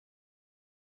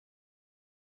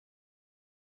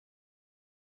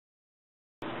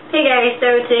Hey guys, so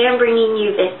today I'm bringing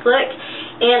you this look,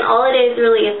 and all it is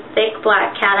really is thick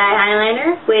black cat eye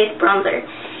eyeliner with bronzer.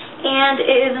 And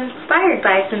it is inspired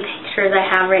by some pictures I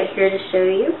have right here to show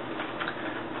you.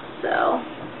 So,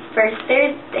 first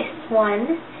there's this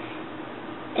one,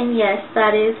 and yes,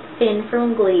 that is Finn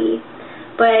from Glee.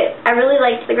 But I really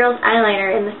liked the girl's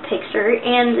eyeliner in this picture,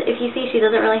 and if you see, she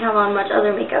doesn't really have on much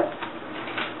other makeup.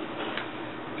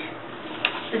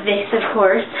 This, of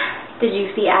course, the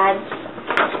Juicy ads.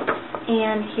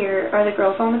 And here are the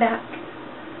girls on the back.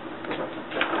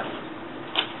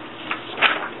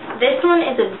 This one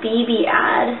is a BB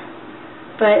ad,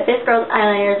 but this girl's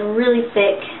eyeliner is really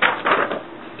thick.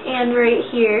 And right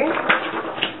here.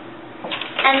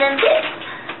 And then this.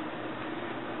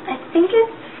 I think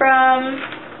it's from...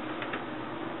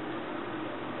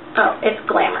 oh, it's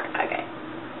Glamour. Okay.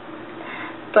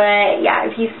 But yeah,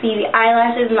 if you see the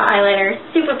eyelashes and the eyeliner,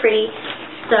 super pretty.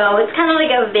 So it's kind of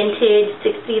like a vintage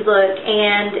 60s look,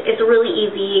 and it's really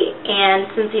easy.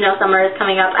 And since, you know, summer is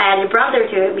coming up, I added bronzer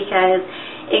to it because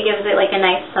it gives it like a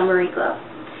nice summery glow.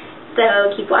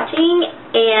 So keep watching,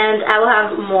 and I will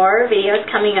have more videos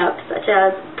coming up, such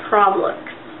as prom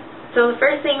looks. So the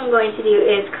first thing I'm going to do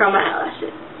is curl my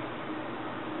eyelashes.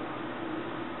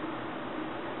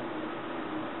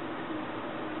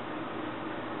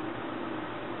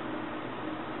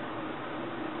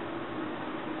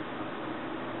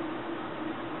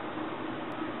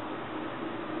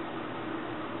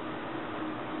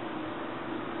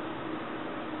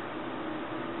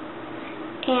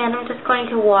 And I'm just going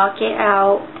to walk it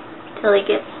out till it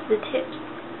gets to the tips.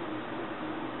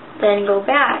 Then go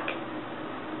back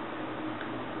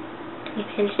and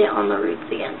pinch it on the roots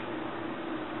again.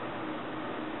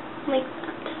 Like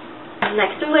that.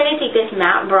 Next I'm going to take this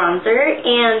matte bronzer,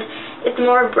 and it's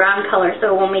more brown color,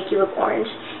 so it won't make you look orange,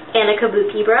 and a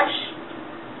kabuki brush.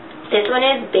 This one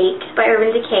is Baked by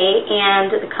Decay,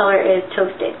 and the color is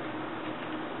Toasted.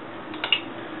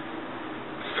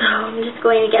 So I'm just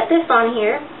going to get this on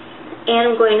here,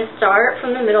 and I'm going to start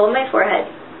from the middle of my forehead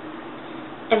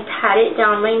and pat it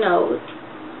down my nose.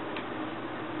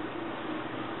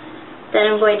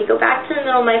 Then I'm going to go back to the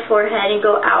middle of my forehead and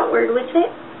go outward with it.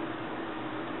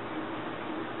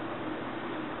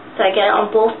 So I get it on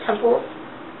both temples.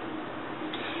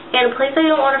 And a place I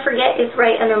don't want to forget is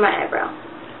right under my eyebrow.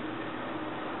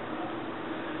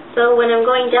 So when I'm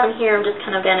going down here, I'm just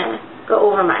kind of going to go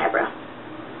over my eyebrow.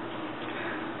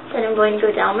 Then I'm going to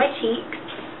go down my cheeks,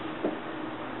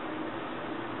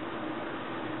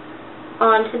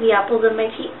 onto the apples of my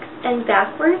cheeks, and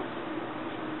backwards.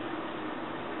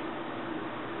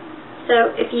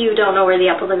 So if you don't know where the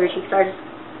apples of your cheeks are, just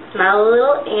smile a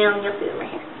little and you'll see them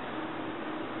right here.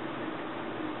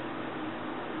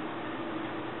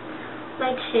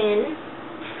 My chin,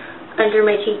 under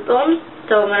my cheekbone,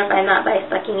 so I'm going to find that by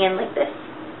sucking in like this.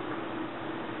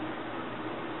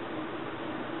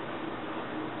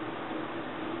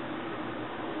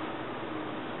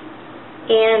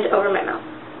 And over my mouth.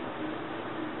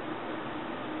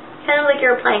 Kind of like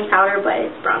you're applying powder, but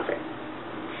it's bronzer.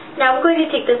 Now I'm going to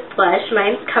take this blush.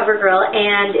 Mine's Covergirl,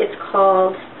 and it's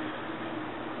called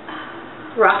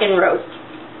Rock and Rose.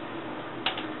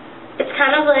 It's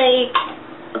kind of like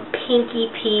a pinky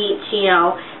peach, you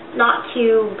know, not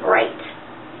too bright.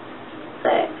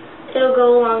 But it'll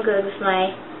go along good with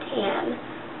my tan.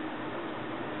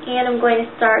 And I'm going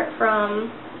to start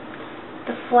from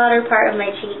the flatter part of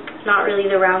my cheek, not really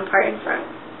the round part in front,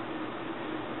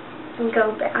 and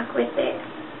go back with it,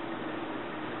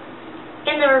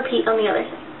 and then repeat on the other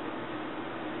side.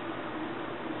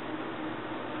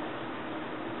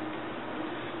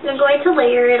 I'm going to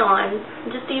layer it on,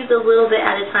 just use a little bit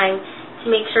at a time to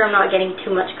make sure I'm not getting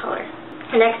too much color.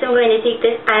 Next I'm going to take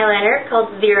this eyeliner called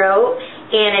Zero,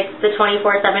 and it's the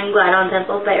 24/7 Glide On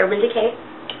Pencil by Decay,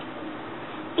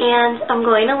 and I'm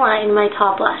going to line my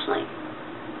top lash line.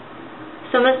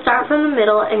 So I'm going to start from the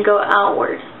middle and go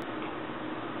outward.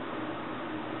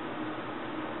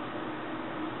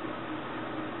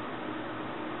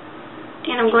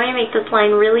 And I'm going to make this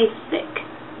line really thick.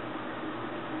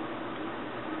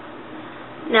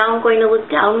 Now I'm going to look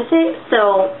down with it.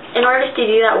 So in order to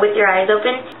do that with your eyes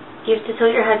open, you have to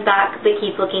tilt your head back but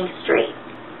keep looking straight.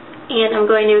 And I'm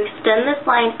going to extend this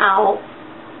line out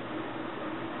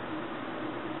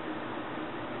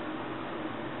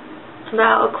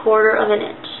about 1/4 of an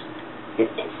inch.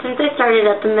 Since I started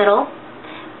at the middle,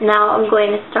 now I'm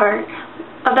going to start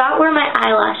about where my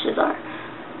eyelashes are.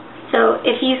 So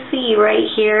if you see right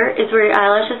here is where your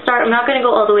eyelashes start, I'm not going to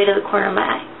go all the way to the corner of my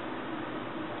eye.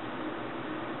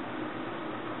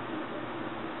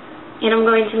 And I'm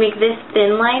going to make this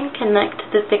thin line connect to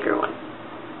the thicker one.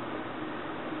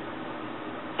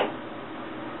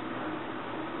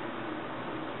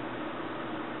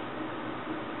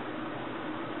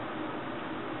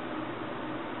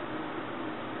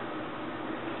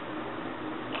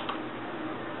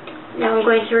 Now I'm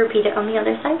going to repeat it on the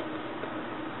other side.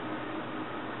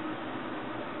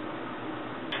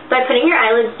 By putting your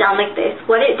eyelids down like this,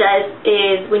 what it does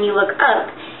is when you look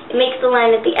up, it makes the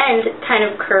line at the end kind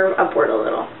of curve upward a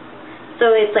little.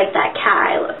 So it's like that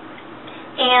cat eye look.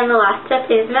 And the last step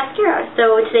is mascara.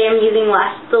 So today I'm using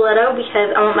Lash Stiletto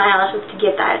because I want my eyelashes to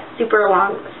get that super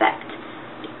long effect.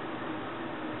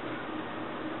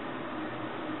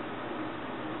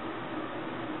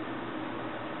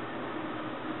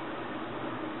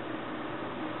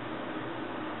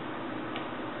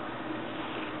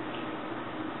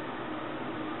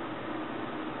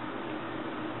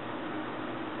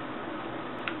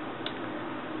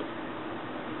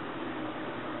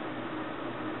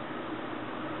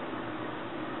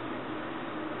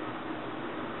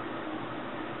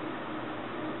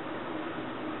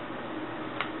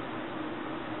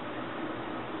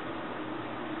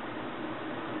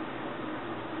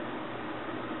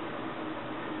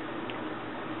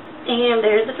 And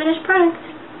there's the finished product.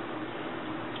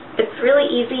 It's really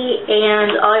easy,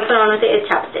 and all I put on with it is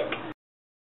chapstick.